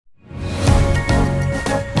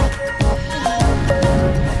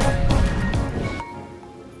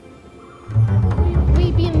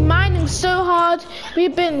God,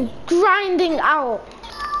 we've been grinding out.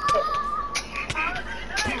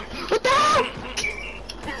 What the hell?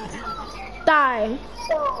 Die.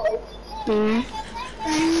 Hmm.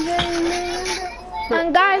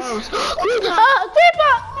 And guys, creeper!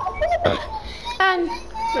 And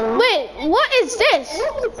wait, what is this?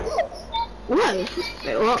 What?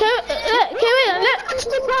 Wait, what?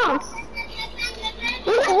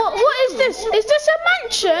 Wait, look. What is this? Is this a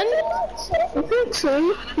mansion? I think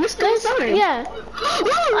so. Let's go inside. Yeah.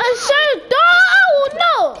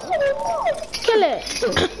 No! Kill it.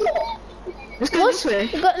 Let's go this way.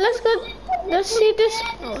 Let's go. Let's see this.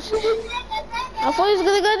 Oh, I thought he was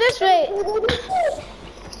gonna go this way.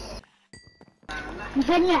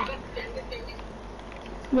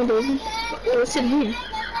 What's in here?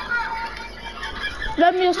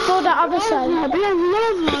 Let me explore the other side. Yeah, we have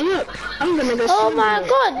lava. Look, I'm gonna go. Oh my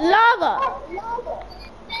God, lava!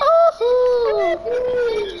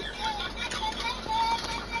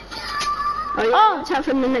 Oh yeah, time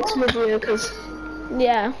for the next video because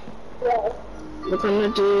Yeah. we're gonna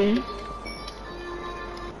do.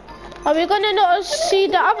 Are we gonna not see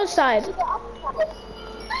the other side?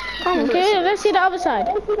 Okay, let's see the other side.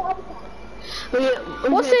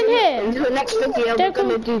 What's in here? In the next video, we're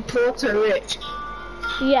gonna do Porter Rich.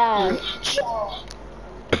 Yeah.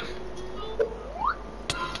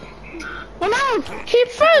 Oh no! He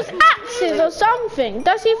throws axes or something.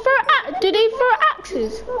 Does he throw do they throw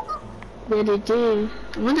axes? Yeah, they do.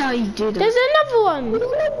 I wonder how you do that. There's another one.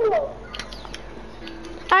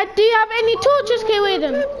 Do you have any torches,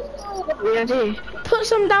 K-Waden? Yeah, I do. Put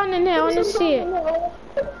some down in here, I wanna see it.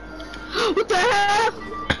 What the hell?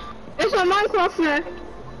 It's my Minecraft now.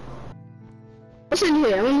 What's in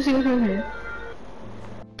here? I wanna see what's in here.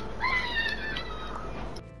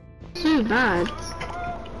 So bad.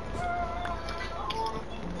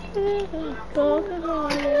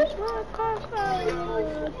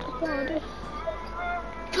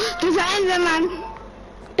 There's an Enderman.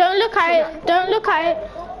 Don't look at it. Don't look at it.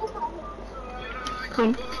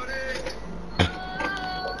 Come.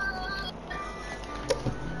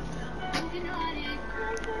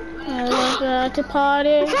 To party.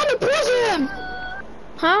 It's at a prison.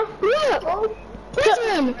 Huh? Look.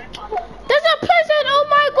 Prison. There's a prison. Oh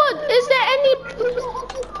my God. Is there any?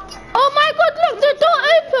 Oh my God! Look, the door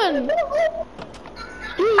open.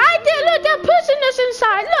 I did. Look, there are prisoners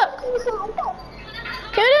inside. Look.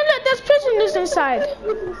 Can you look? There's prisoners inside.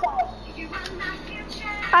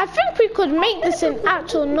 I think we could make this an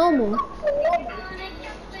actual normal.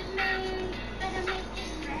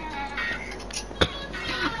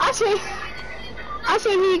 I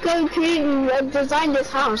say we go create and design this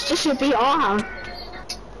house. This should be our house.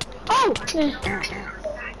 Oh! Yeah.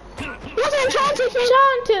 What's an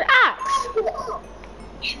Enchanted axe.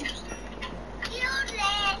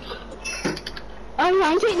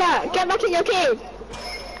 Oh, take that. Get back in your cave.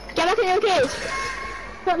 Get back in your cave.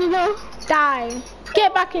 Let me go. Die.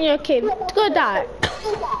 Get back in your cave. Go die.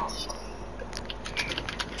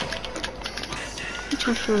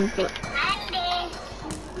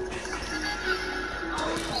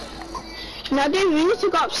 Now, dude, we need to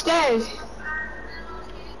go upstairs.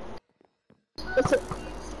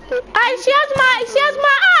 She has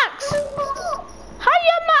my axe. How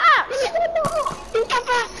you have my axe?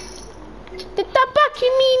 The tabaki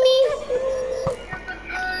mini.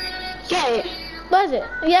 Get it. Where's it?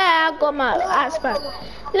 Yeah, I got my axe back.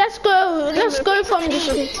 Let's go from the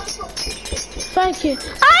street. Thank you.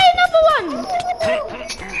 Another one.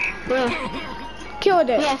 Yeah. Killed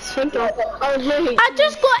it. Yes, thank you. I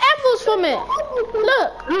just got emeralds from it.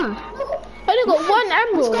 Look. I only got one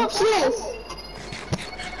emerald. Let's go upstairs.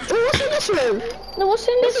 What's in this room? No, what's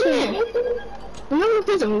in this room? Another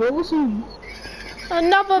prison. What's in?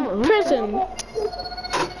 Another prison.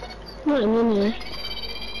 What in here?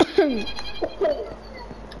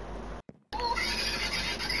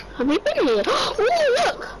 Have we been here? Oh,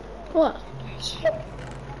 look! What?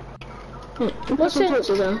 What's in?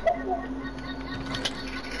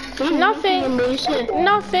 Nothing.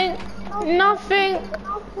 Nothing.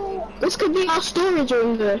 This could be our storage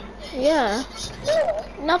room though. Yeah.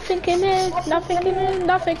 Nothing in here. Nothing in here.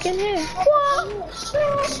 Nothing in here. What?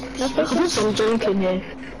 Nothing. There's some junk in here.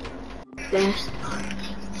 Yes.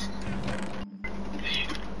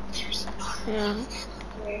 Yeah.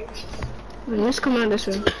 Let's come out this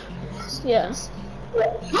room. Yeah.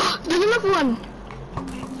 There's another one.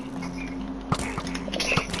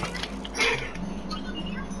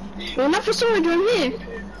 There's another storage room here.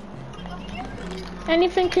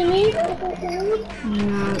 Anything you need?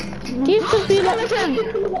 No. These could be like.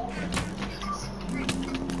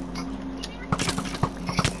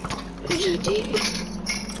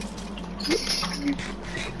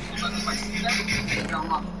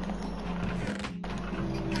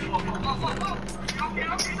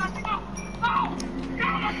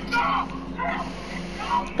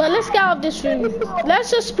 But let's get out of this room.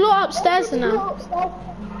 Let's just explore upstairs now.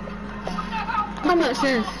 Come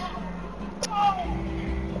upstairs.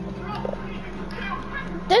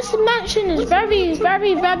 This mansion is very,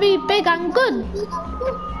 very, very big and good.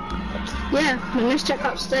 Yeah, but let's check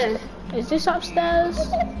upstairs. Is this upstairs?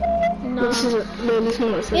 No. This is no, this is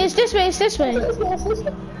not upstairs. It's this way, it's this way. There's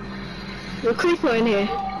a creeper in here.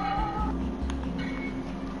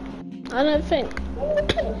 I don't think.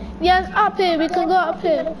 Yes, up here, we can go up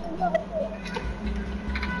here.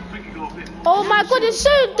 Oh my god, it's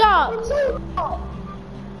so dark!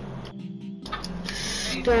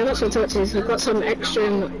 Yeah, I got some torches. I've got some extra.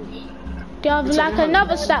 Do you have like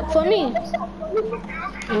another stack for me?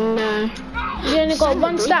 No. You only got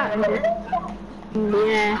one stack?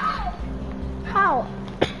 Yeah. How?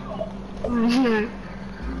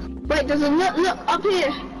 Wait, there's a look up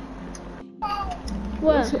here.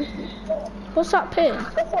 Where? What's up here?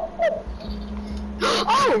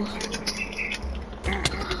 Oh!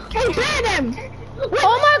 Hey, clear them!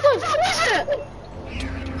 Oh my god! What is it?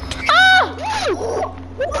 Ah!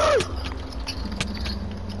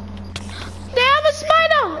 They have a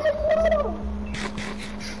spider!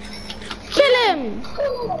 Kill him!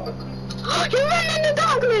 He ran in the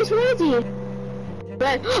darkness, where is he?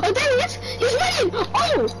 Right. Oh, there he is! He's running!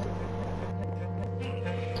 Oh!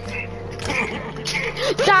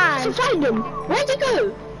 Die! To find him! Where'd he go?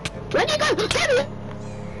 Where'd he go? There he is!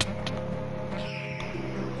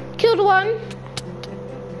 Killed one.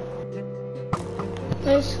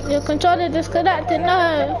 Is your controller disconnected?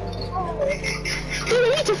 No. Dude, we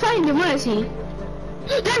need to find him. Where is he?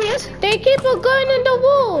 There he is! They keep on going in the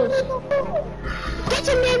walls. Get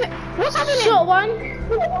him, name it! What's happening? Shot one.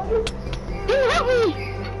 Dude, help me!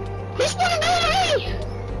 He's running away!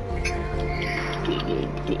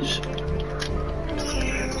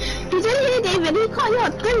 He's in here, David. He caught you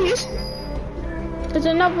up. There he is. There's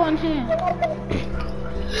another one here.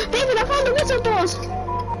 David, I found the wizard balls.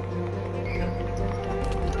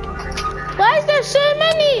 Why is there so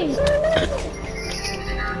many?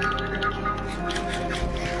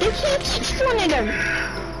 They keep spawning them.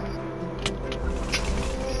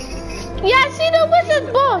 Yeah, I see the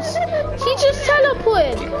wizard boss. He just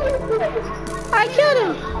teleported. I killed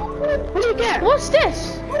him. What did you get? What's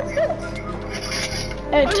this?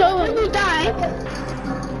 A When totem. you die.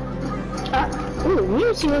 Ooh, let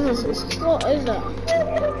me see what this is. What is that?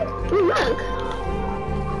 Ooh, look.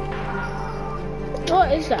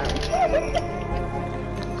 What is that?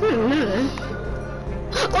 No.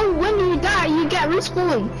 Oh, when you die, you get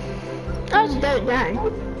respawn. Oh, You don't die.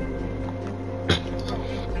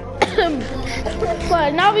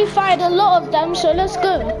 well, now we find a lot of them, so let's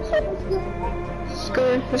go.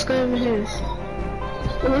 Let's go over here.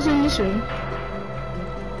 What's in this room?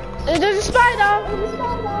 There's a spider.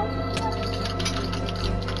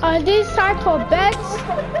 Are these type of beds?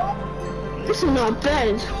 This is not a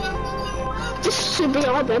bed. This should be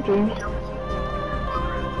our bedroom.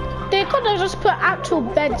 They could have just put actual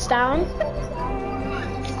beds down.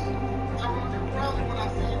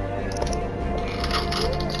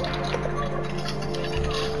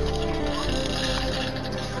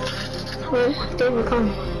 Where? David, come.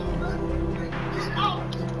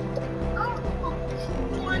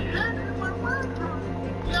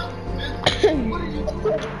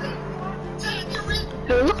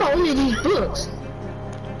 Hey, look at all of these books.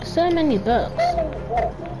 So many books.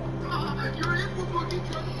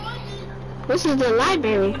 This is the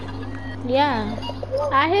library. Yeah.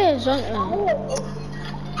 I hear something.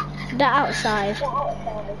 The outside.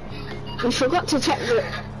 We forgot to check the.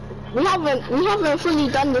 We haven't fully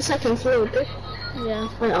done the second floor. Yeah.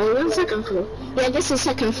 Wait, are we on second floor? Yeah, this is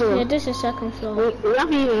second floor. Yeah, this is second floor. We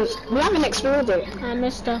haven't explored it. I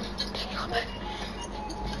missed her.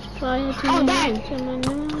 Oh, dang.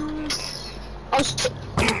 Oh, shit.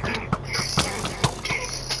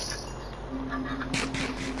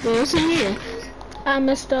 What's in here? I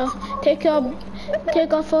missed her. Take her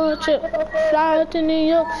for a trip. Fly to New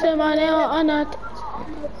York, say my name on it.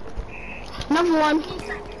 Another one.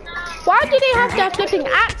 Why do they have their flipping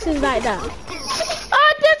axes like that?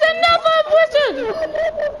 Oh, there's another wizard!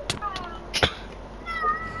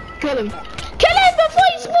 Kill him. Kill him before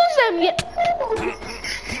he spawns them! Yeah.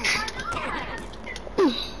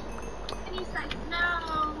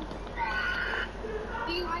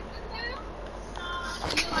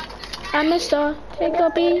 I missed her. Take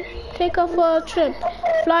her for a trip.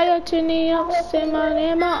 Fly her to New York, say my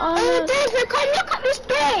name on Oh, it. David, come look at this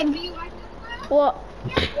bed. What?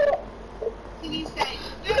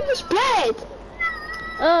 Look at this blade.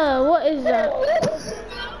 What is that?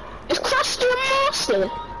 It's crushed your master.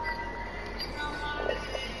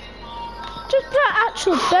 Just put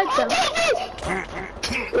actual bed down.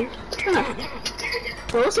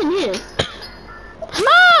 What's in here?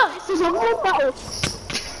 Ma! This is a whole bottle.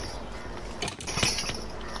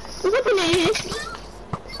 What's up in here?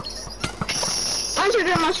 I should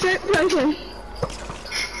get my straight potion.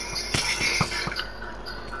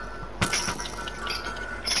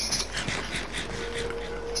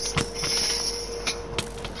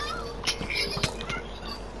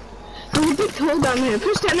 There's a big hole down here.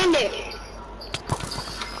 Push that in there.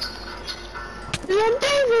 Yeah,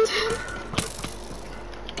 David.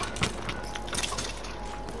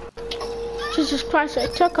 Jesus Christ,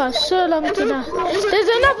 it took us so long to die. There's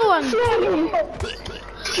another one.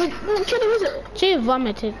 What kid was it? She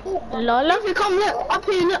vomited. Lola? Look, come look, up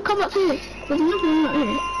here, look, come up here. There's another one right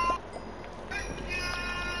here.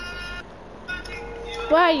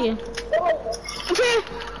 Where are you? Up here.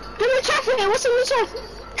 There's a chest in here. What's in the chest?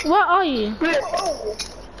 Where are you? Right.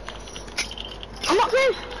 I'm up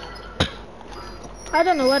here. I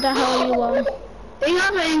don't know where the hell you are. You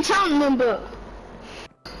have an enchantment book.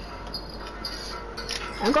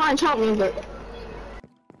 I got an enchantment book.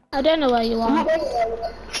 I don't know where you are.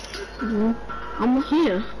 I'm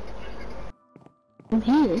here. I'm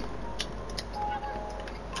here.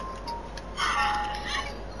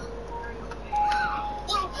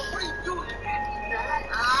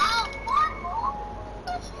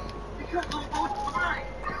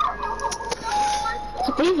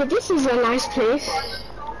 David, this is a nice place.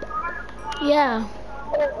 Yeah.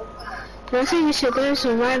 I think we should go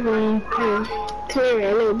survival and clear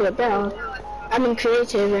it a little bit better. I mean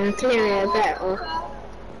creative and clear it better.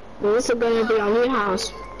 But this is gonna be our new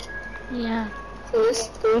house. Yeah. So let's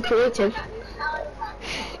go creative.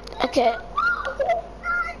 Okay.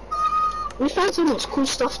 We found so much cool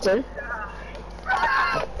stuff though.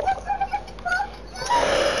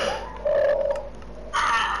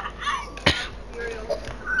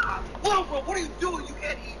 What are you doing? You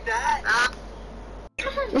can't eat that.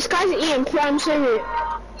 This guy's eating prime cereal.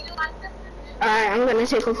 Alright, I'm gonna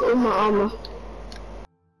take off all my armor.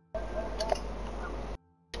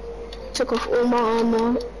 Took off all my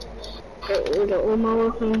armor. Got rid of all my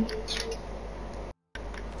weapons.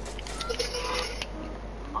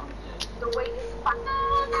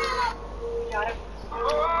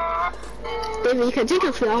 David, you can take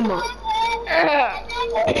off your armor.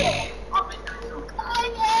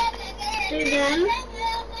 Susan,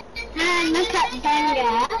 look at Benga.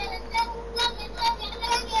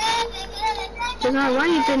 Susan, why have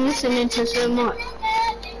you been listening to so much?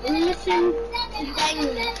 Listen to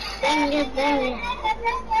Benga.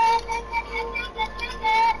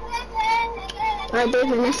 Alright,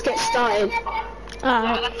 David, let's get started.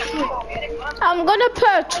 Alright. I'm gonna put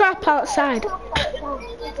a trap outside.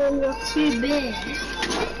 Too big.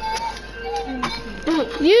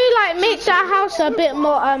 You like make that house a bit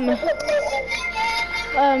more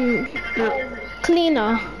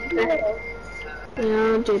cleaner. Yeah,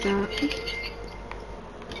 I'll do that.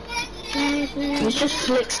 Let's just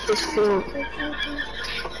fix this floor.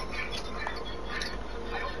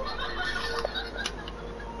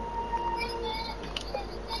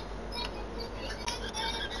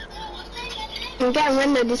 I'm getting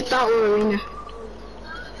rid of this battle arena.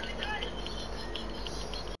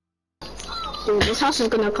 Dude, this house is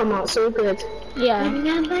gonna come out so good. Yeah.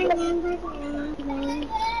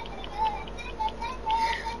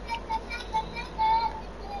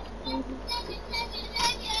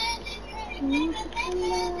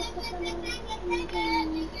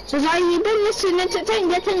 So have you been listening to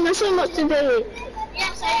Tenga so much today?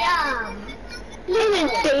 Yes, I am.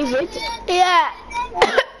 David. Yeah.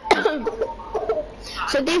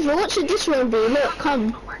 So David, what should this one be? Look,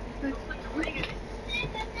 come.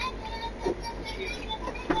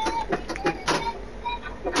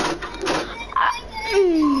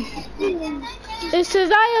 Is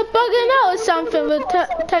Cesario bugging out or something with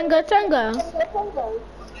Tenga?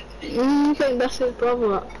 I think that's his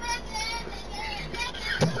brother.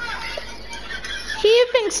 He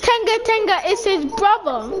thinks Tenga is his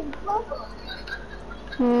brother.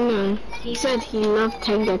 No, he said he loved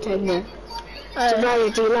Tenga. Cesario,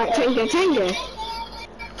 do you like Tenga?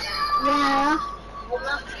 Yeah.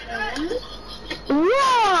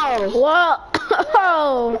 Whoa!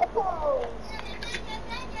 Whoa!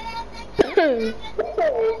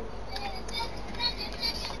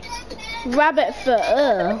 Rabbit foot,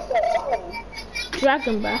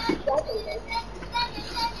 Dragon breath.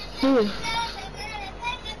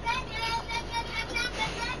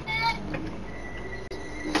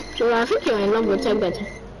 So I think you're in love with Tenga.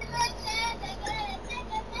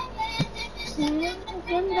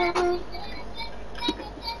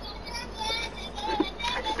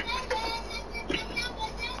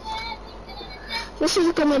 This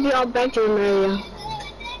is gonna be our bedroom area.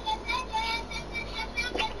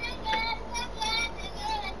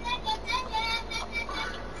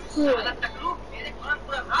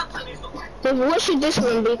 David, what should this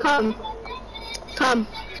one be? Come. Come.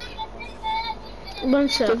 One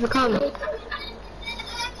sec. David, come.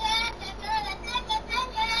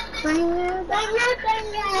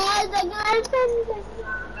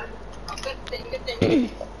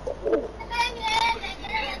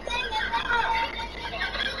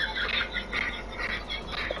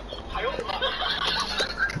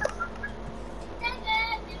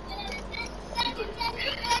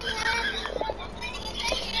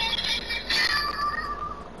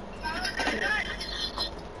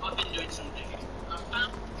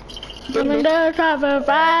 I'm in the cover,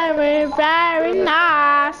 very, very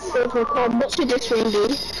nice. David, come. What should this one be?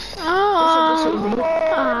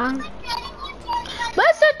 But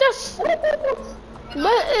is it this?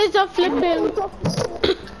 But it's a flipping.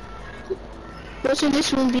 What should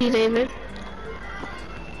this one be, David?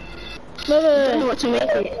 I don't know what to make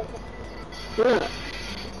it. Look.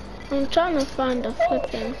 I'm trying to find the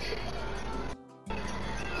flipping.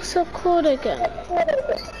 What's it called again?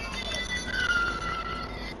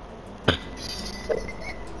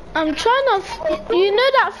 I'm trying to, you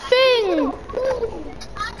know that thing?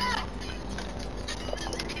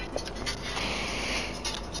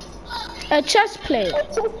 A chest plate.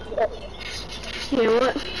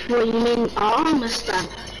 Yeah, what you mean? Armor stand?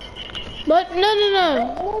 But no.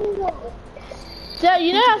 Yeah,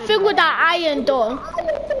 you know that thing with that iron door?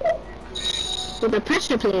 With the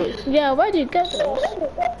pressure plate? Yeah, where do you get those?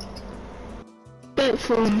 Get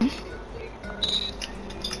from...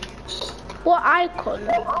 What icon?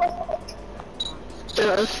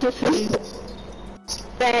 The flipping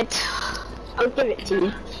bed. I'll give it to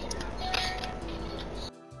you.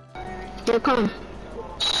 Here, come.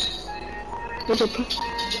 Is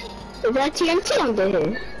that TNT under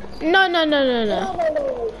here? No.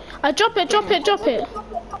 Drop it.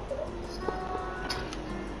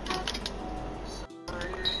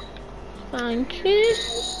 Thank you.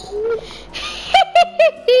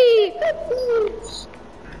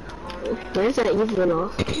 Where's that evil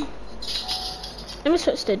off? Let me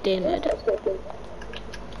switch to day mode.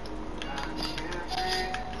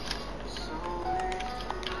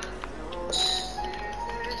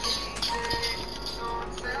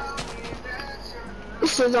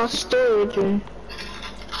 This is our storage room.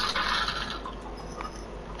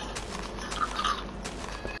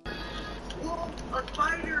 Whoa, a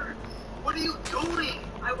spider! What are you doing?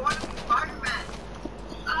 I want to be Spider-Man.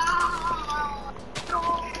 Ah! No!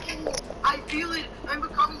 I feel it! I'm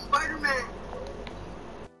becoming Spider-Man!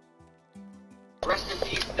 Rest in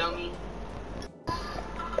peace, dummy.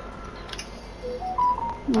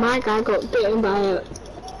 My guy got bitten by a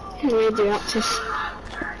radioactive.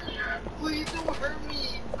 Please don't hurt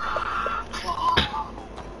me!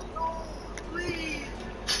 No! Please!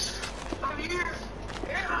 I'm here!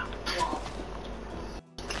 Yeah!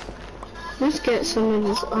 Let's get some of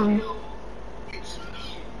this on.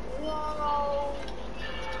 Whoa!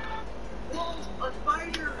 Whoa! A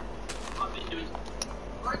spider! I've been doing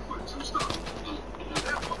right foot, 2 stumps.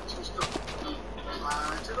 Left foot, 2 stumps.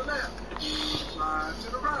 Slide to the left. Slide to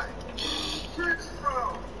the right.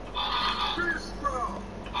 Crisscross. Crisscross.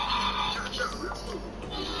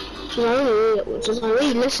 Which is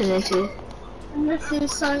already listening to. This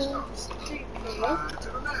is some street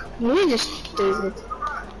You just do it.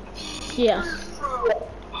 Yeah.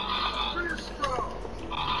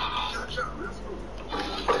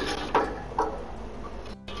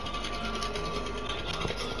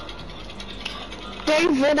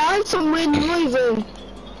 David, I heard some weird noises.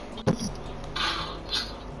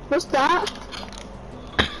 What's that?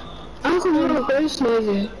 I can hear a ghost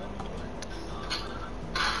noise.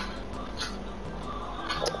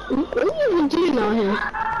 What are you even doing out here?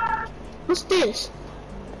 What's this?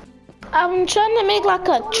 I'm trying to make like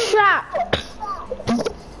a trap.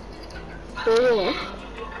 Oh yeah.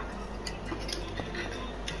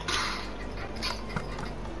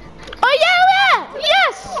 Oh yeah!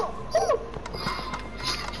 Yes!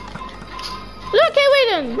 Look, hey,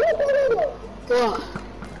 Wayden. What?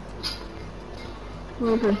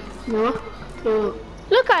 Okay. No? No.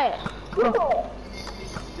 Look at it.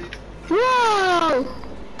 Whoa!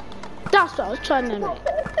 That's what I was trying to make.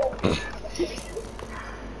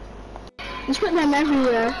 Just put them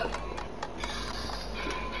everywhere.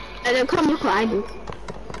 And then come look what I do.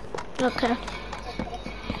 Okay.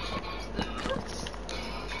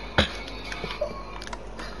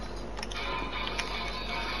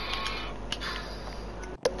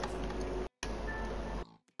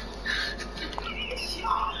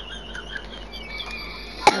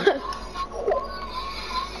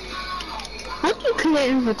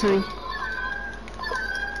 inventory.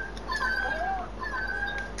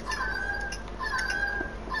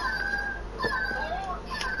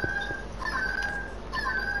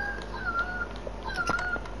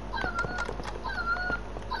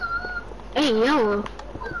 Hey, yo.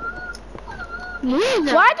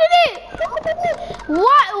 Yeah, Why did it?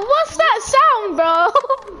 What's that sound,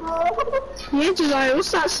 bro? yeah, Josiah,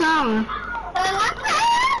 what's that sound?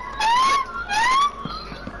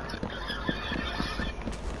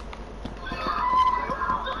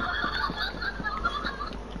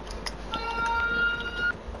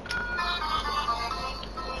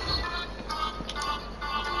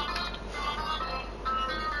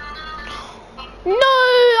 No,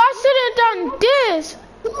 I should have done this.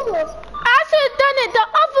 I should have done it the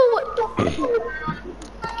other way.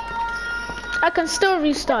 I can still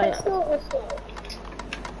restart it.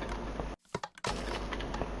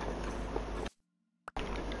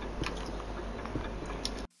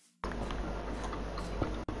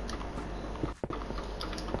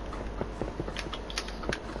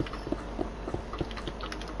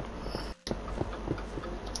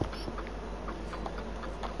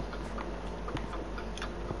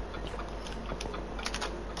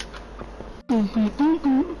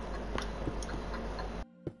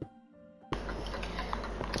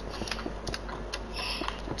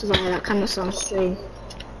 Josiah, that kind of sounds strange.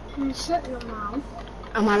 You shut your mouth.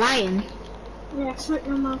 Am I lying? Yeah, shut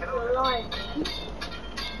your mouth, you're lying.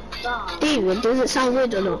 Stop. David, does it sound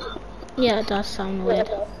weird or not? Yeah, it does sound weird.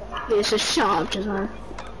 It's just shut up, Josiah.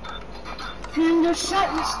 Can you just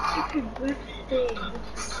shut your stupid breath thing?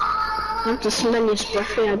 I have to smell your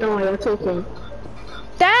breath here, I don't know what you're talking.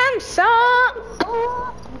 Damn, son.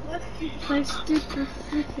 So stupid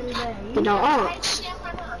freaking day. Did I ask?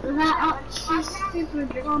 That actually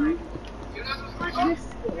stupid one.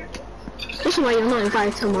 This is why you're not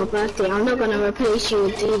invited to my birthday. I'm not gonna replace you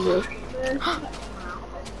with David.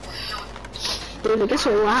 David, guess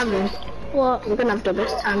what we're having? What? We're gonna have the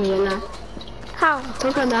best time of your life. How?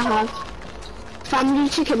 We're gonna have family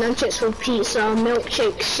chicken and chips with pizza,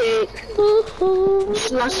 milkshake shake, Woohoo.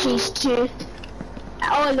 slushies too.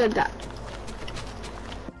 All of that.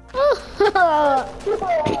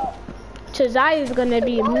 Josiah's gonna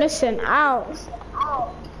be missing out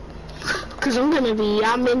Cause I'm gonna be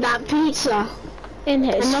yamming that pizza. in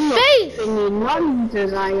his And I'm not face. giving you none,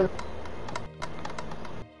 Josiah.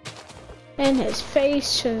 In his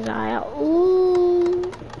face, Josiah.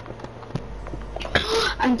 Ooh.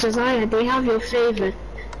 And Josiah, they have your favorite.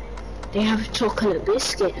 They have chocolate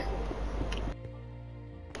biscuit.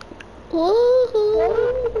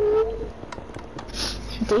 Ooh.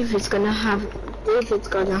 David's gonna have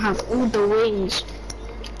all the wings.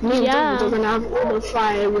 Me and Yeah. David are gonna have all the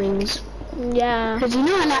fire wings. Yeah. Cause you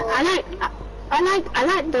know I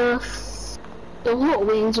like the hot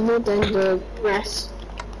wings more than the breast.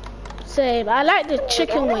 Same. I like the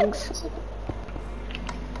chicken wings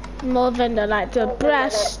more than the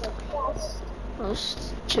breast or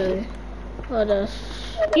True. or the,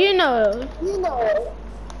 you know,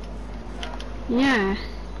 Yeah.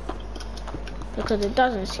 because it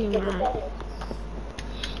doesn't seem right.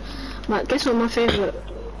 But guess what my favorite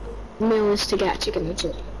meal is to get at chicken and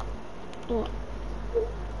chips? What?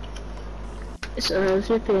 It's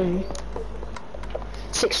flipping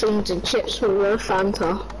 6 wings and chips with a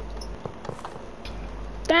Fanta.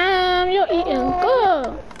 Damn, you're eating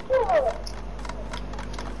good.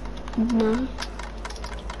 No.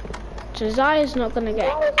 Josiah's not gonna get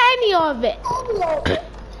any of it.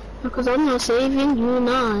 Because I'm not saving you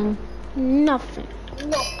none. Nothing.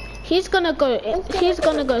 He's gonna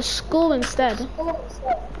go school instead.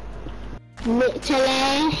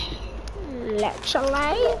 Literally.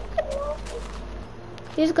 Literally.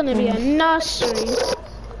 He's gonna be a nursery.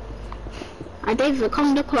 David,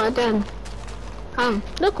 come look what I done. Come.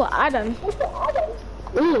 Look what I done.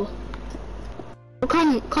 Ooh.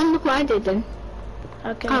 Come look what I did then.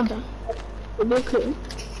 Okay, Come. okay. Look at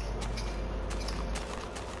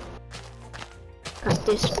got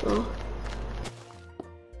this, bro.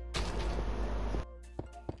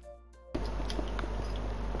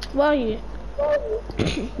 Where are you?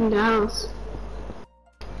 In the house.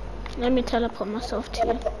 Let me teleport myself to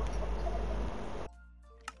you.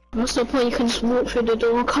 What's the point? You can just walk through the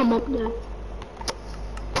door and come up there.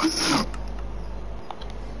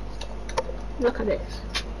 Look at this.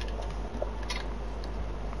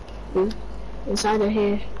 Inside of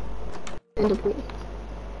here. In the pool.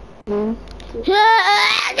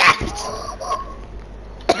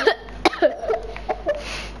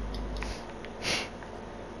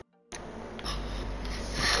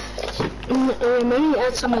 Maybe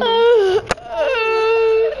add some of them.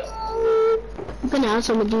 I'm gonna how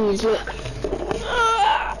some of these look.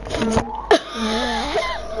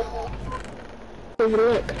 Have a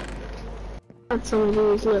look. How some of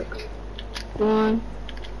these look. 1,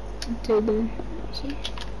 2, 3.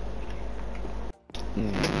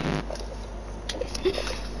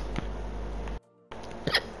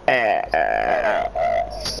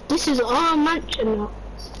 This is all mansion now.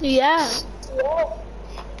 Yeah.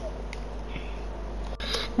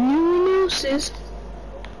 New noses.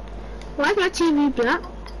 Why is my TV black?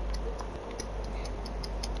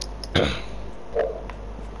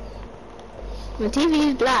 My TV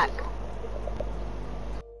is black.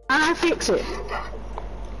 How do I fix it?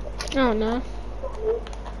 I don't know.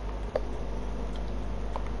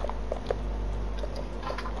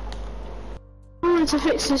 I want to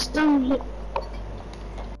fix this dumb.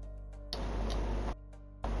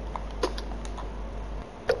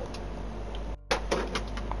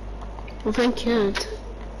 Well, thank you.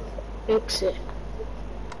 Fix it.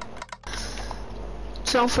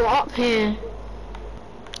 So for up here,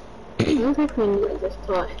 I'm going to get this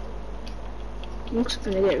toy. I'm just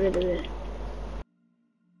going to get rid of it.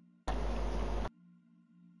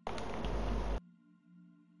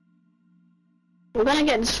 We're going to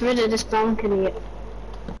get rid of this balcony.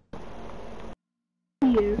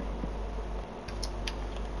 Here.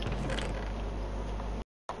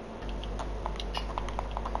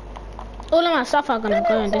 All of my stuff are gonna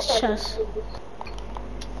go in this chest.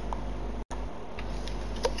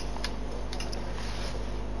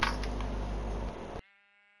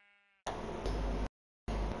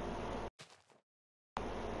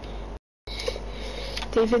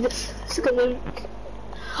 David, this is gonna...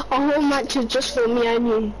 A whole match is just for me and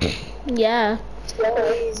you. Yeah.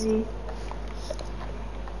 Crazy.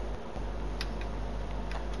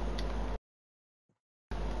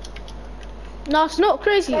 No, it's not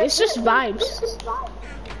crazy. It's just vibes.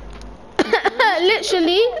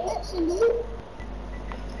 Literally.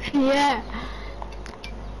 Yeah.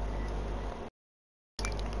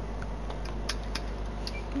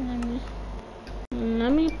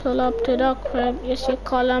 Let me pull up to the crib. Yes, you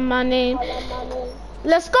call her my name.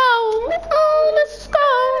 Let's go. Oh, let's go.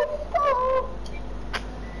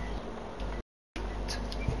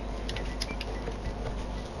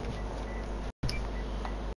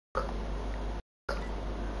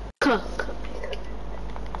 Cook.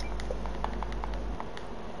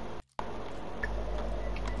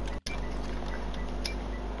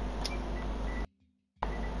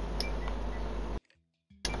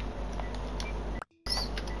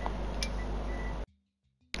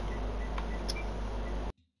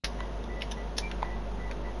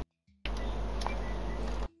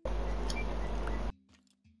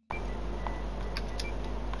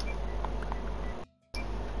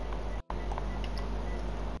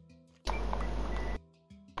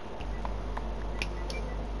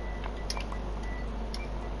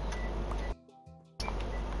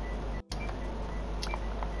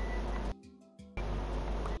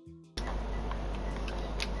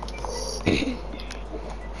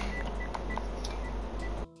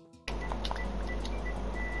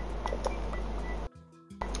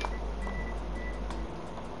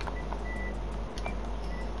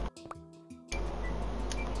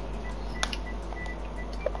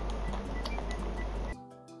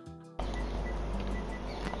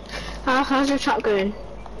 How's your trap going?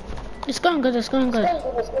 It's going good. It's going good.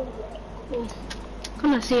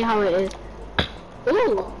 Come and see how it is.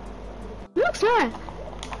 Ooh, looks nice.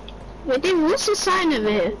 Wait, David, what's the sign of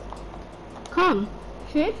it? Come.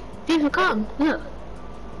 David, come. Look.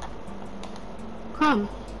 Come.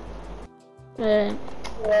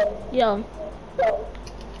 Yo.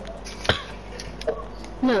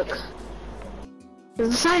 Look. There's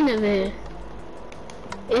a sign of it.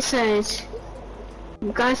 It says,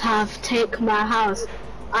 "You guys have taken my house.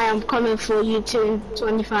 I am coming for you too in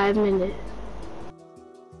 25 minutes."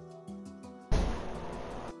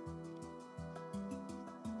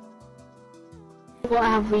 What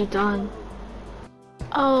have we done?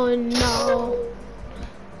 Oh no.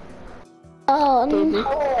 Oh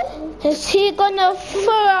no. Is he gonna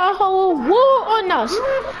throw a whole war on us?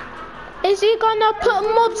 Is he gonna put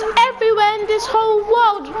mobs everywhere in this whole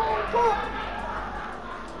world?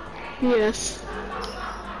 Yes.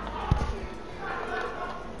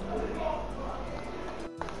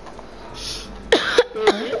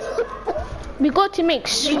 We got to make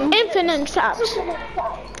infinite traps.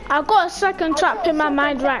 I got a second trap in my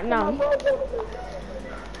mind right now.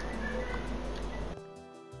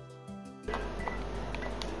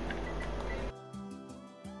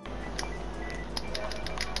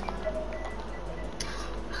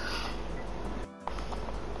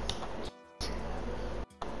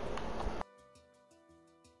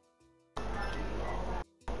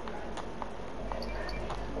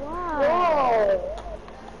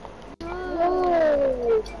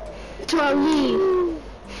 Now leave.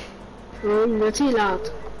 Oh, you're too loud.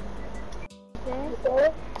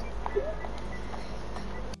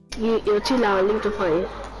 You're too loud. Leave the party.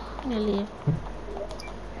 Yeah, leave.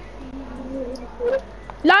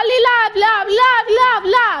 Lolly, love.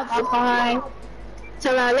 Bye.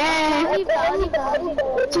 Salale.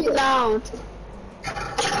 Too loud.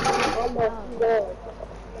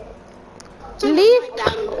 Leave.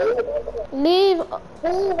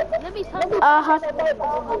 Let me tell you.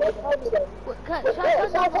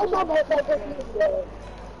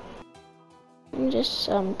 I'm just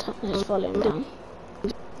falling down.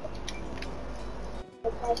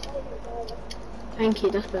 Thank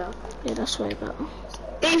you, that's better. Yeah, that's way better.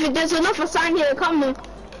 David, there's another sign here, come on.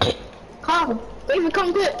 Come. David,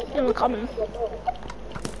 come quick. Yeah, we're coming.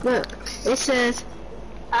 Look, it says,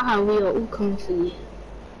 we are all coming for you.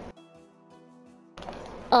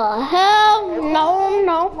 Hell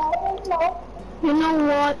no. You know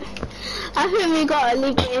what? I think we gotta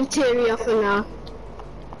leave the interior for now.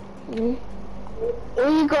 All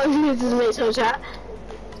you gotta do is just make some chat.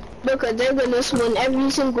 Look, they're gonna spawn every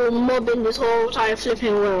single mob in this whole entire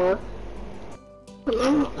flipping world.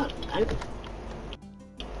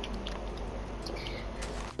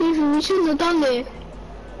 Even we shouldn't have done it.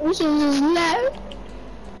 We should have just left.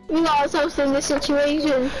 We got ourselves in this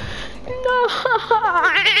situation. No.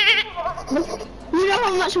 You know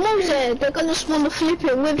how much more said? They're gonna spawn the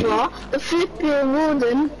flipping river, the flipping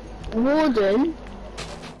warden,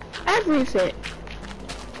 everything.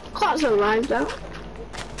 Can't survive that.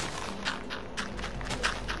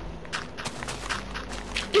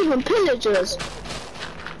 Even pillagers.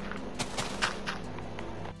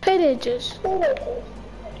 Pillagers.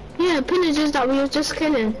 Yeah, pillagers that we were just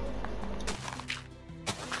killing.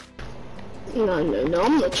 No,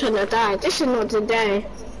 I'm not trying to die. This is not the day.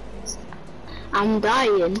 I'm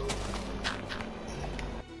dying.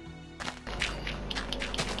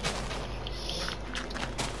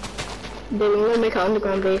 Then we're gonna make an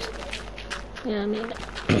underground base. Yeah, I mean it.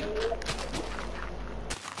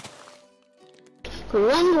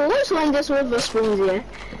 Once when this river spawns here.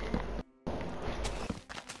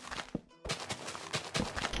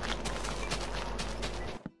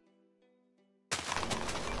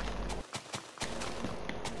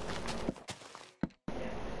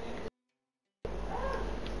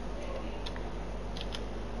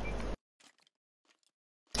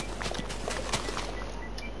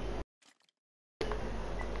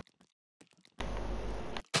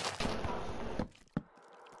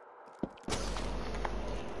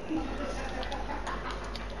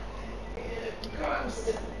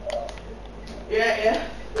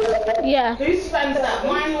 Yeah. Whose fan is that?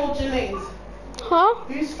 Mine or Janine's? Huh?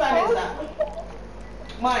 Whose fan is that?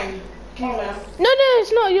 Mine. Kima. No,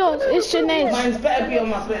 it's not yours. It's Janae's. Mine's better be on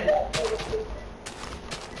my bed.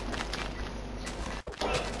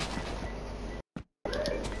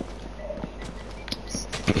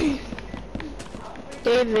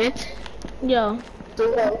 David. Yo.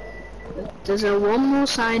 There's one more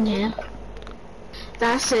sign here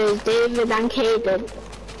that says David and Caden.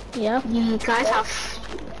 Yeah. You guys have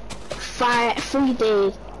 3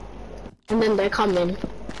 days, and then they're coming.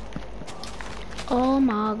 Oh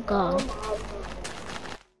my god.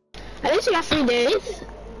 At least you have 3 days.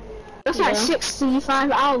 That's like Yeah.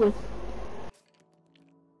 65 hours.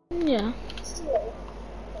 Yeah.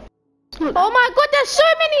 Oh my god, there's so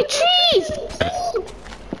many trees!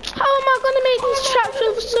 How am I gonna make these traps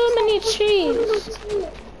with so many trees?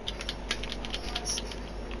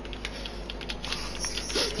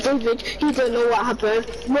 David, you don't know what happened.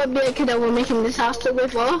 What me and Kida were making this house to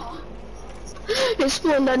river. It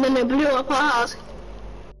spawned and then it blew up our house.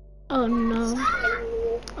 Oh no.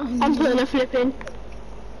 I'm putting a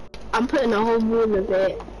whole wall of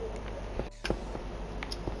it.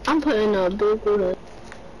 I'm putting a big wall.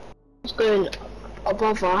 It's going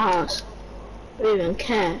above our house. I don't even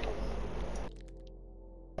care.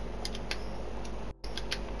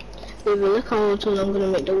 David, look how tall I'm gonna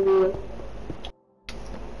make the wall.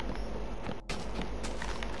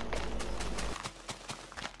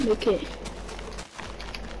 Look it.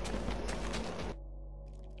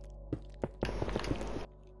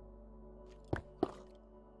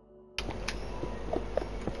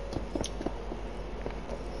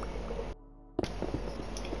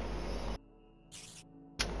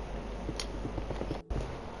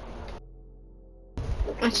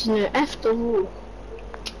 Actually, no, F the wall.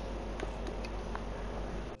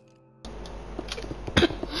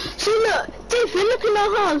 See, look, David, look in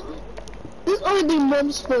our house. There's already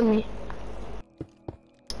mobs for me.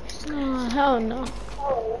 Oh, hell no.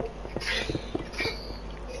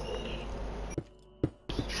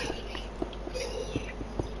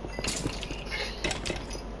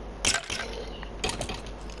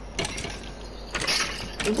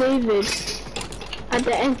 David, at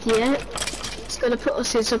the end, yeah, it's gonna put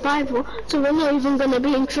us in survival, so we're not even gonna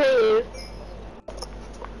be in creative.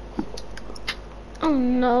 Oh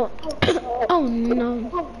no. Oh no.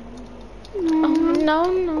 Oh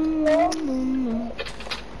no, no.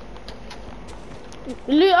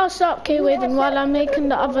 Loot us up, K-Waden, while I'm making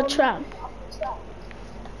the other trap.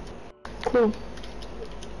 Cool.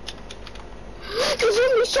 Cause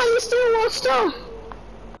you're trying to steal our stuff.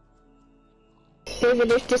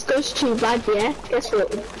 David, if this goes too bad, yeah, guess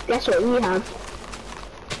what we have?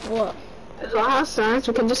 What? If our house size,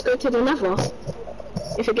 we can just go to the nether.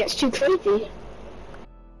 If it gets too crazy.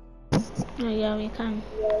 Oh yeah, we can.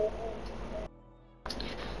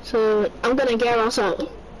 So, I'm gonna get us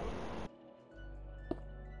out.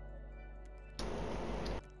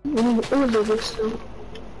 We need all of this stuff.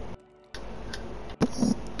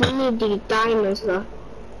 We need the diamonds though.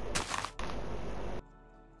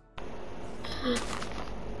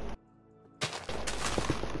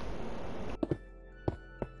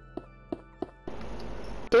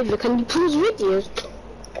 David, can you pause videos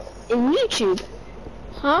in YouTube?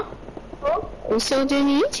 Huh? We're still doing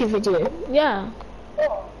a YouTube video. Yeah.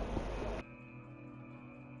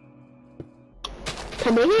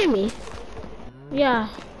 Can they hear me? Yeah.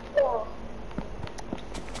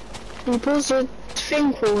 Can you pause the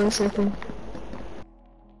thing for 1 second?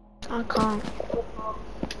 I can't.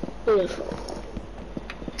 Beautiful.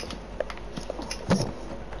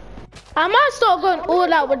 I might start going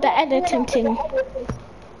all out with the editing thing.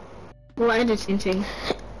 What editing thing?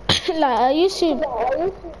 Like, I used to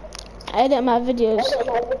edit my videos,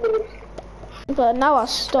 but now I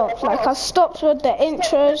stopped. Like, I stopped with the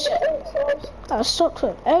intros. I stopped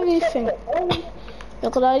with everything.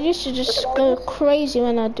 Because I used to just go crazy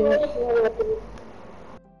when I do it.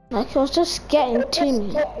 Like, it was just getting to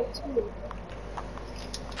me.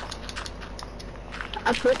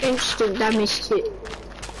 I put instant damage too.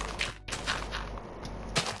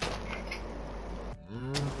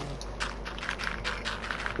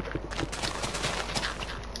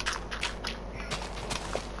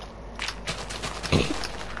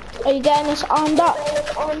 Are you getting us armed up?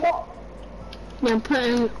 Yeah, I'm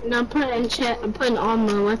putting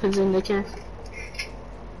armor and weapons in the chest.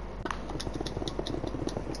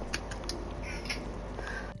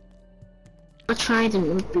 I tried and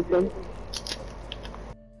it would be good.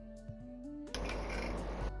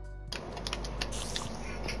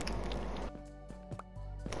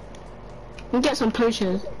 You get some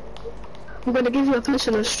potions. I'm gonna give you a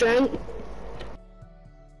potion of strength,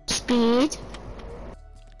 speed.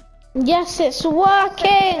 Yes, it's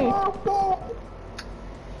working!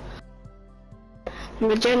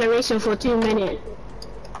 Regeneration for 2 minutes.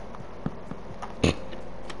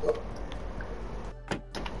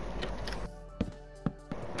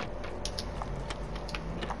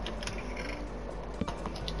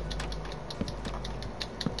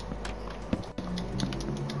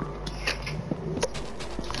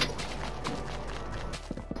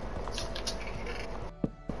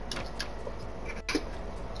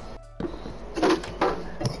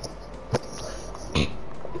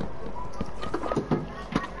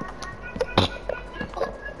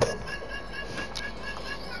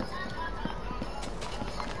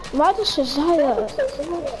 Why does Josiah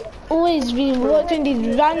always be watching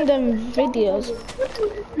these random videos?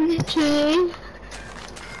 Literally.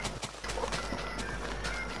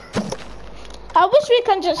 I wish we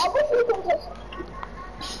can just...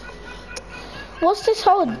 What's this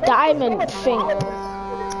whole diamond thing?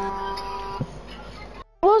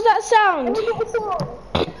 What was that sound?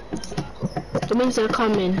 It means they're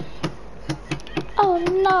coming. Oh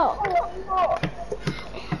no.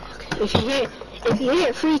 If you hear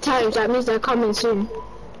it 3 times, that means they're coming soon.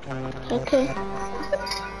 Okay.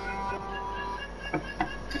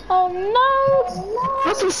 Oh no!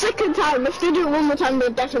 That's the 2nd time. If they do it 1 more time, they're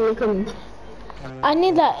definitely coming. I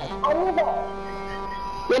need that.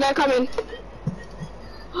 They're not coming.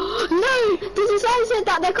 No! This is how I said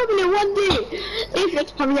that. They're coming in 1 day.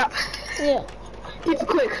 David, hurry up. Yeah. David,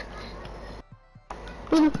 quick.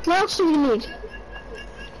 What else do we need?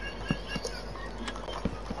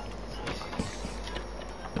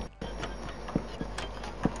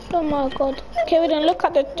 Oh my god. Okay, we didn't look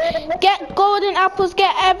at the... Get golden apples,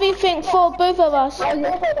 get everything for both of us.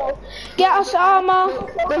 Get us armor.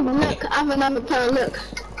 Look, I have another pair, look.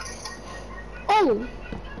 Oh!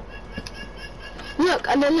 Look,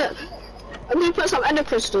 and then look. I'm gonna put some ender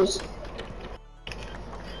crystals.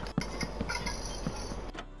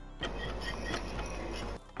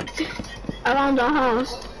 Around our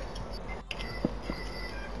house.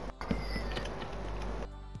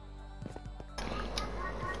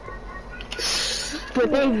 We're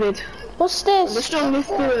David. What's The this? strongest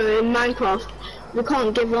duo in Minecraft. We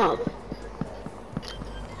can't give up.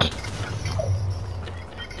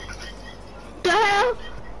 The hell?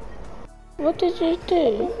 What did you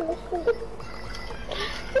do?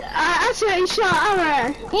 I actually shot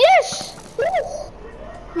Aaron. Yes!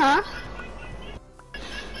 Huh?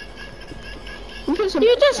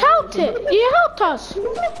 You just helped it. You helped us.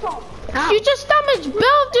 How? You just damaged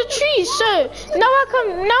Bell of the tree, so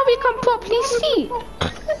now we can properly see.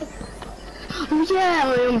 Oh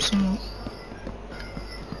yeah, I am small.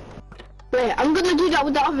 Wait, I'm gonna do that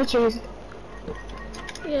with the other trees.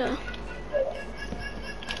 Yeah.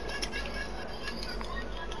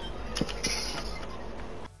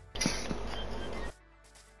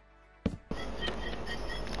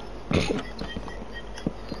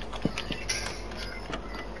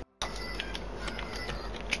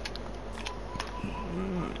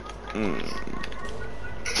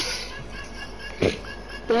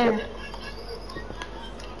 Yeah.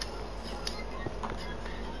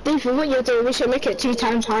 David, what you're doing, we should make it 2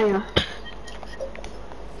 times higher.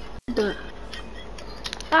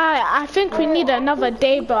 I think we need another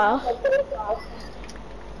day, bro.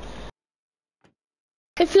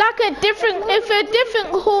 If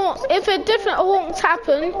a different haunts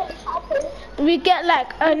happen, we get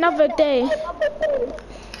like another day.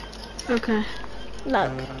 Okay.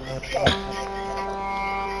 Like.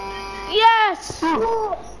 Yes!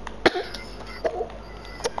 Oh.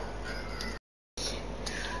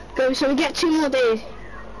 Go, so we get 2 more days.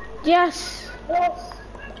 Yes.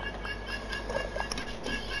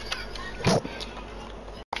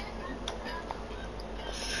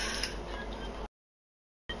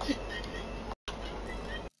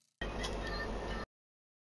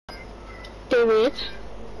 David,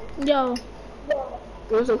 Yo.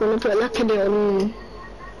 we're also gonna put luckily on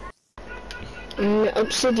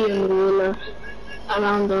obsidian wall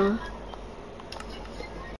around the,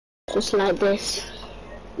 just like this.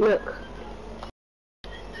 Look.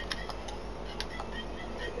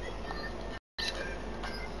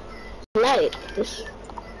 Like this.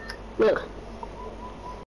 Look.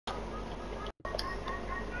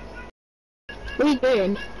 What are you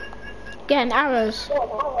doing? Getting arrows.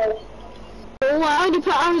 Oh, I already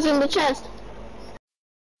put arrows in the chest.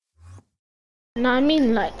 No, I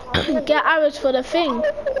mean like get arrows for the thing.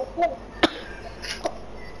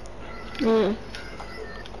 Mm.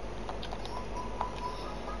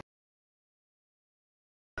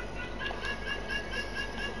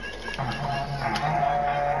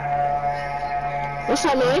 What's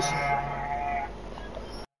that noise?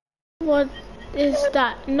 What is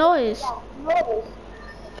that noise?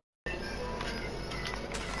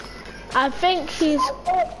 I think he's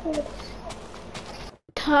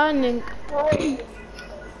turning. What are you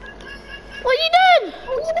doing?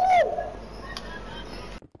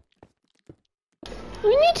 We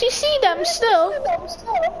need to see them still.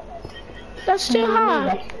 That's too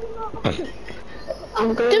high.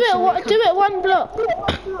 I'm going Do it 1 block.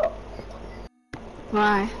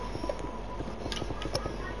 Why?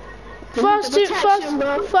 For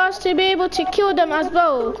us to be able to kill them as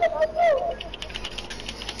well.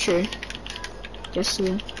 True. Just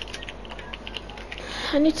so.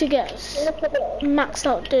 I need to get max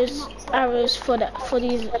out those arrows for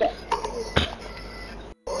these.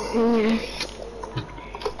 Yeah.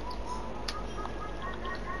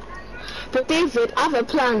 But David, I have a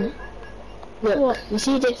plan. Look, What? you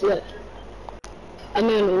see this? Look. I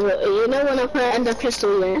mean, you know when I put it in the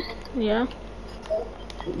crystal, yeah? Yeah.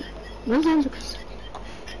 Where's the ender crystal?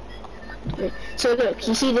 Wait. So look,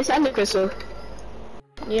 you see this ender crystal?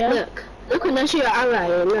 Yeah. Look when I shoot an arrow at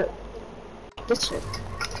it, look. This way.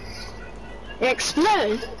 It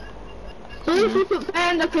explodes. So if we put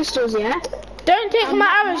bare ender crystals, yeah? Don't take my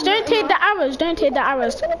arrows. Don't take the arrows. Don't take the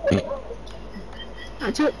arrows.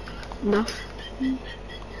 I took enough.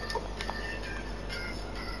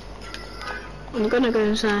 I'm gonna go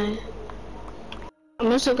inside.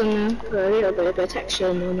 I'm also gonna put a little bit of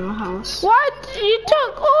protection on our house. What? You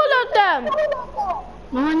took all of them.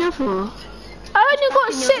 No, I never. I only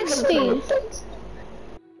got 60.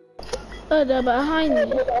 Oh, they're behind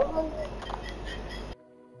me.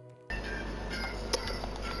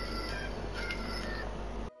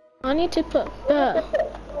 I need to put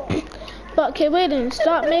but okay, wait then.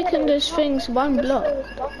 Start making those things 1 block.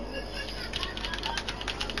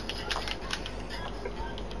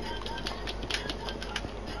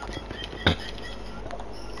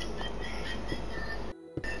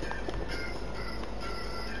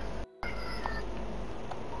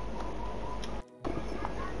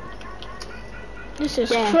 This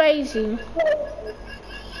is crazy.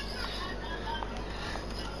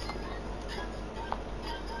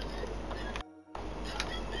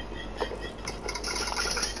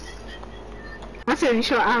 That's only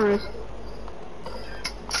short arrows.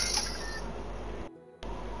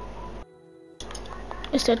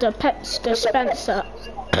 It's the pets dispenser.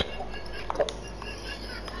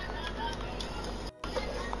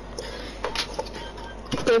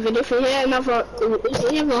 David, if you hear another, if you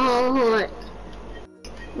hear a whole, it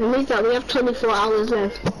means that we have 24 hours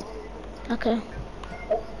left. Okay.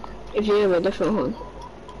 If you hear a different horn.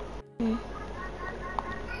 Mm.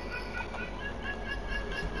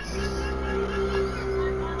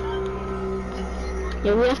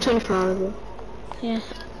 Yeah, we have 24 hours left. Yeah.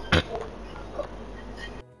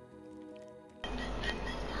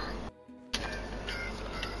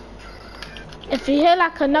 If you hear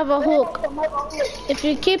like another hawk, if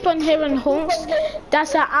you keep on hearing honks,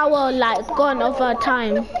 that's an hour like gone over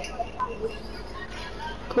time.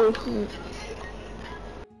 Cool.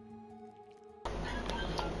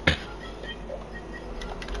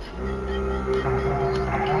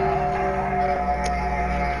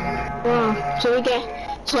 Wow, so we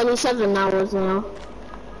get 27 hours now.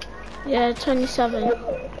 Yeah, 27.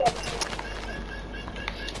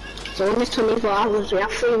 So almost 24 hours, we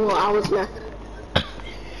have 3 more hours left.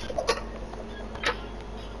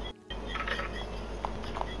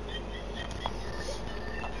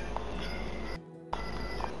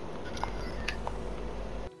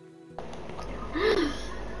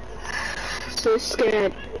 So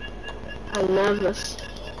scared and nervous.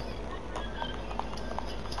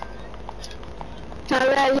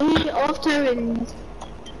 Tyrell, leave off Tyrell.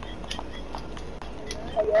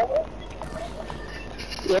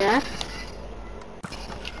 Yeah?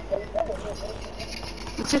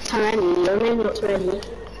 It's a Tyrell, your name's not ready.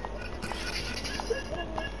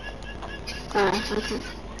 Okay.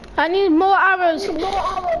 I need more arrows.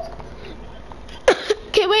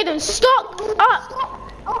 Okay, wait and stock up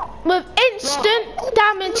with instant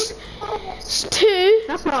damage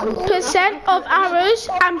 2% of arrows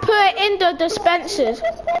and put it in the dispensers.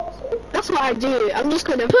 That's what I do. I'm just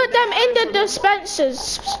gonna Put them in the dispensers.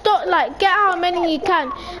 Stop, like, get how many you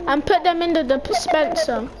can and put them in the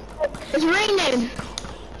dispenser. It's raining.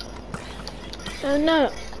 Oh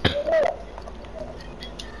no.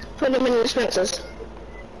 Put them in the dispensers.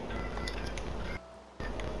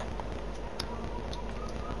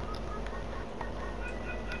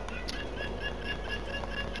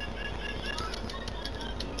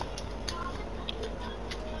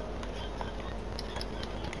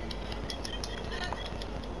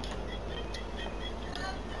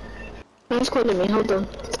 Someone's calling me, hold on.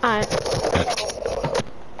 Alright.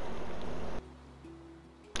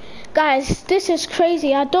 Guys, this is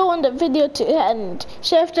crazy. I don't want the video to end.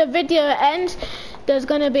 So if the video ends, there's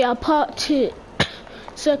gonna be a part 2.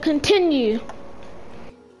 So continue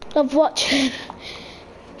of watching.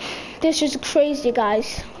 This is crazy,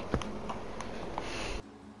 guys.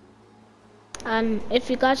 And if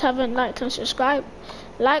you guys haven't liked and subscribed,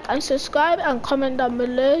 like and subscribe and comment down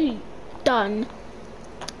below done.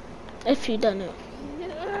 If you done it.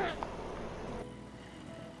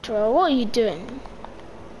 Bro, what are you doing?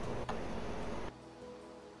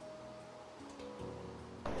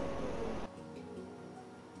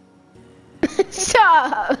 Shut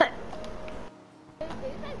up!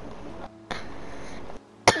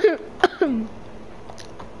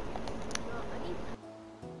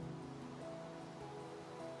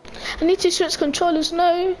 I need to switch controllers.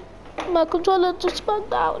 No, my controller just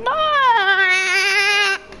bugged out. No!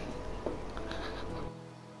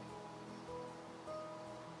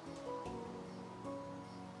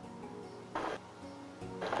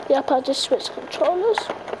 Yep, I just switched controllers.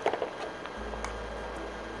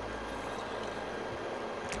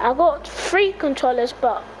 I got 3 controllers,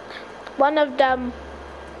 but one of them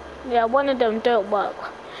don't work.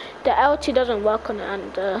 The LT doesn't work on it,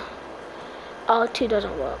 and the RT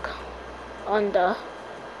doesn't work on the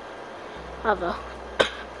other.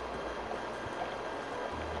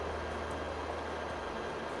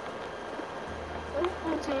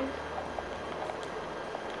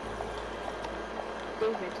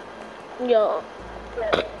 David. Yo.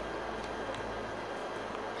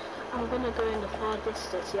 I'm gonna go in the far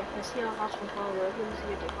distance. Yeah, I can see our house from far away. Who's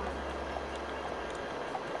here behind?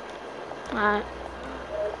 Alright.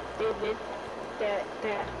 David, they're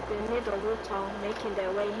near the water, making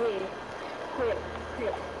their way here. Quick,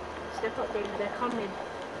 quick. Step up, David. They're coming.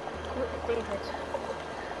 Quick, David.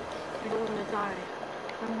 I don't wanna die.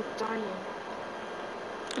 I'm dying.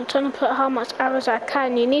 I'm trying to put how much arrows I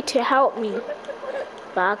can. You need to help me.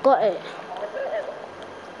 But I got it.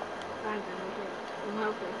 I'm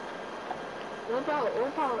helping. What about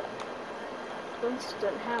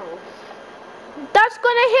instant health? That's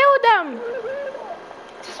gonna heal them.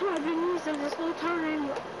 That's what I've been using this whole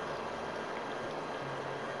time.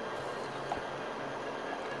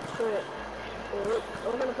 it. Look,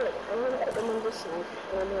 I'm gonna put them on this side.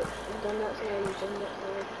 Look, you've done that side, you've done that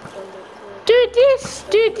side, you've done that side. Do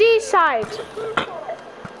this side.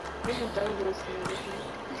 This is done this side.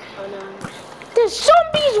 Oh no. There's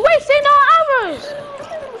zombies wasting our arrows.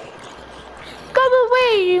 Go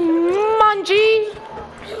away, you mangy.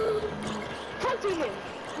 Talk to him.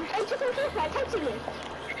 Hey, just on this side, talk to him.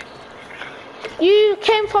 You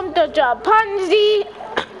came from the Japanese.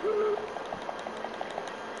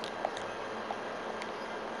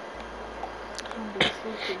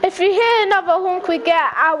 If you hear another honk, we get an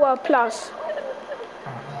hour plus.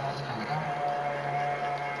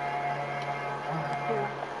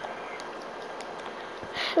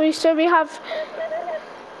 So we have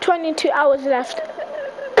 22 hours left.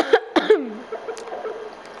 It's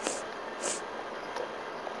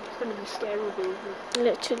gonna be scary, baby.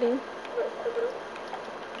 Literally.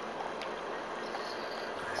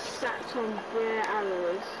 Stacks on bare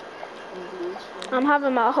arrows. I'm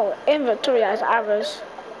having my whole inventory as arrows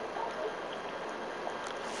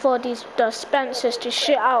for these dispensers to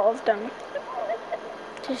shoot out of them.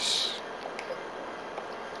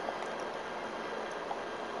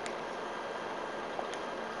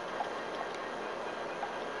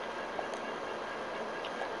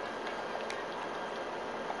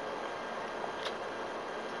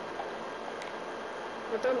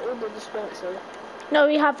 I've done all the dispensers. No,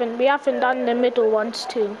 we haven't. We haven't done the middle ones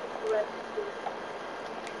too.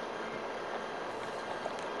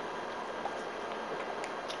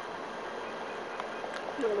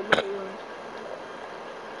 Yeah, the middle ones.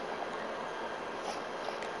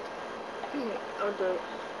 I'll do it.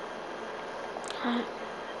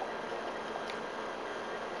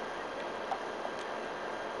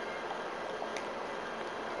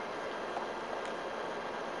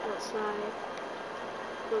 That side.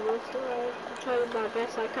 The this side. I'm trying my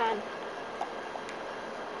best I can.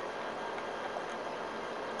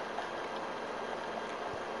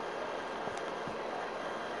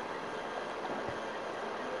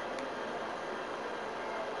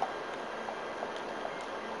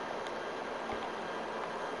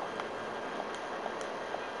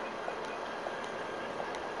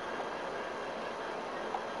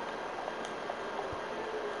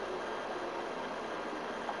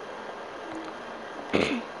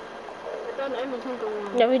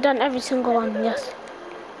 Yeah, we've done every single one, yes.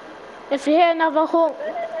 If you hear another honk,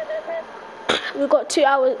 we've got 2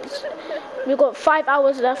 hours. We've got 5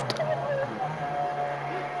 hours left.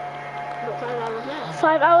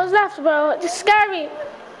 5 hours left, bro. It's scary.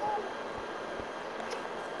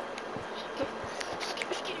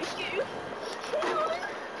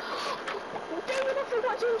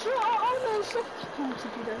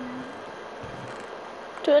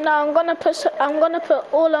 So now I'm gonna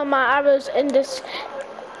put all of my arrows in this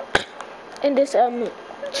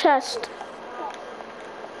chest.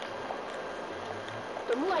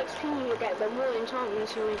 The more XP you get, the more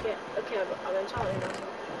enchantments you will get. Okay, I'm enchanting now.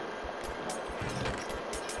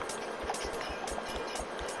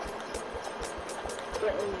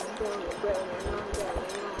 Get on me.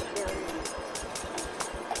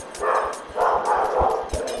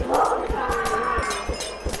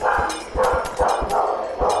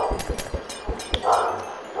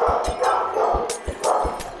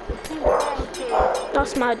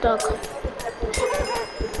 That's my dog.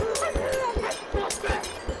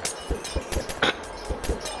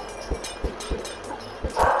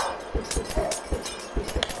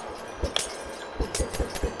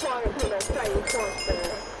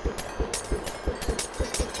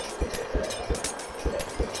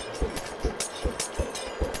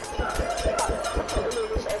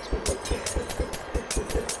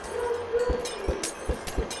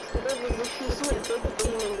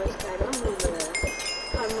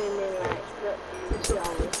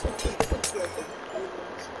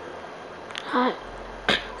 Hi.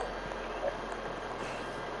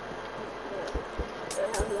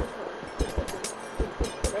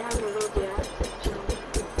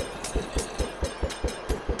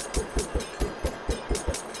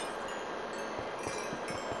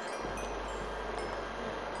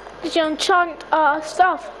 Did you enchant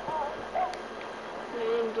stuff?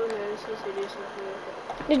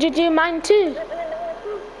 Did you do mine too?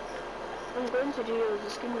 I'm going to do yours,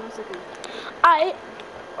 just give me 1 second.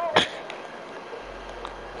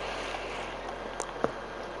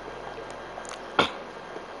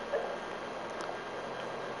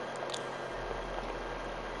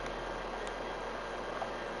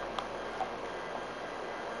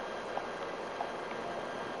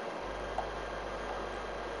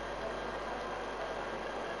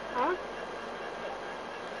 Huh?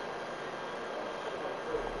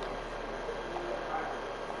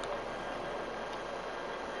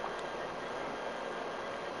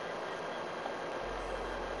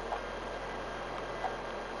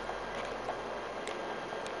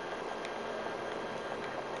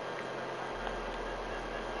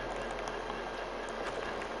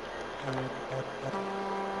 What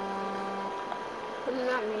does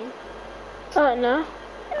that mean? I don't know.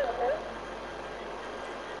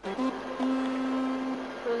 What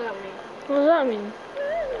does that mean? What does that mean?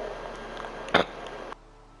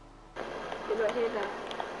 You don't hear that?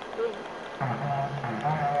 Boom.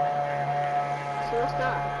 So what's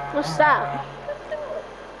that? What's that?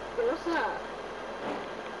 What's that?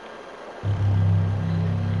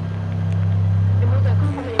 It means they're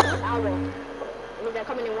coming in 1 hour. It means they're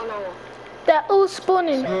coming in 1 hour. They're all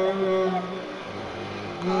spawning.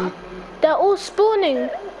 They're all spawning.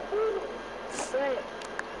 Wait.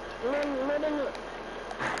 No, they're not.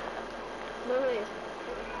 No way.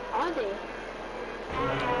 Are they?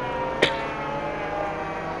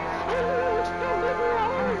 I don't know which one they're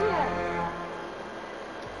yet.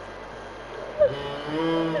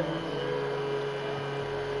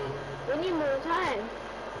 We need more time.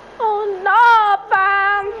 Oh no,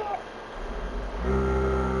 fam.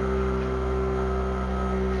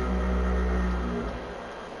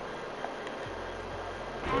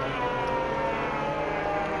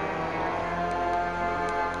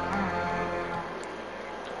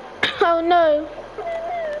 Oh no.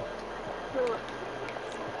 What?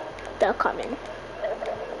 They're coming.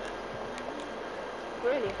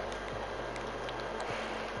 Really?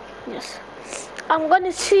 Yes. I'm gonna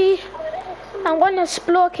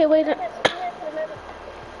explore. Okay, wait.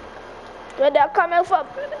 Where they're coming from.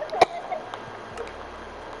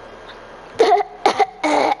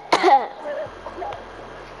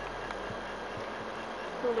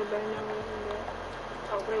 Oh, the bear now is in there.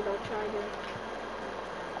 Oh, great, I'll try them.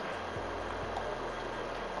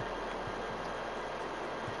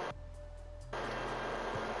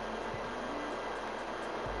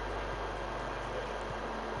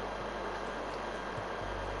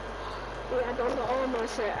 Wait, I don't got armor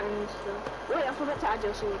set and stuff. Wait, I forgot to add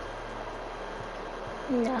your sword.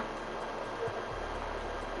 No.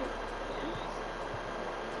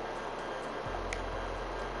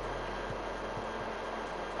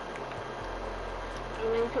 I'm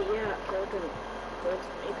gonna put your golden,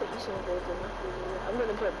 you put you some golden knuckles in it. I'm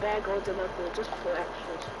gonna put bare golden knuckles just for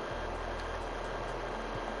extras.